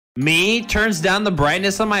Me turns down the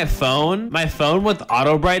brightness on my phone with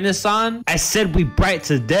auto brightness on. I said we bright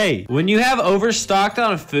today. When you have overstocked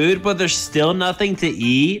on food but there's still nothing to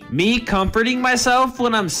eat. Me comforting myself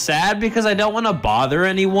when I'm sad because I don't want to bother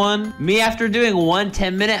anyone. Me after doing one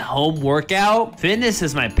 10-minute home workout. Fitness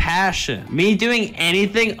is my passion. Me doing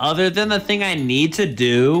anything other than the thing I need to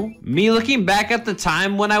do. Me looking back at the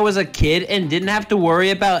time when I was a kid and didn't have to worry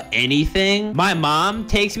about anything. My mom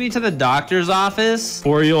takes me to the doctor's office.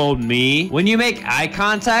 4-year-old me. When you make eye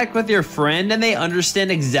contact with your friend and they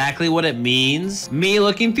understand exactly what it means. Me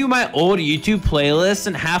looking through my old YouTube playlist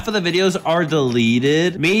and half of the videos are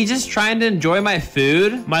deleted. Me just trying to enjoy my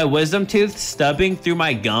food. My wisdom tooth stubbing through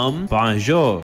my gum. Bonjour.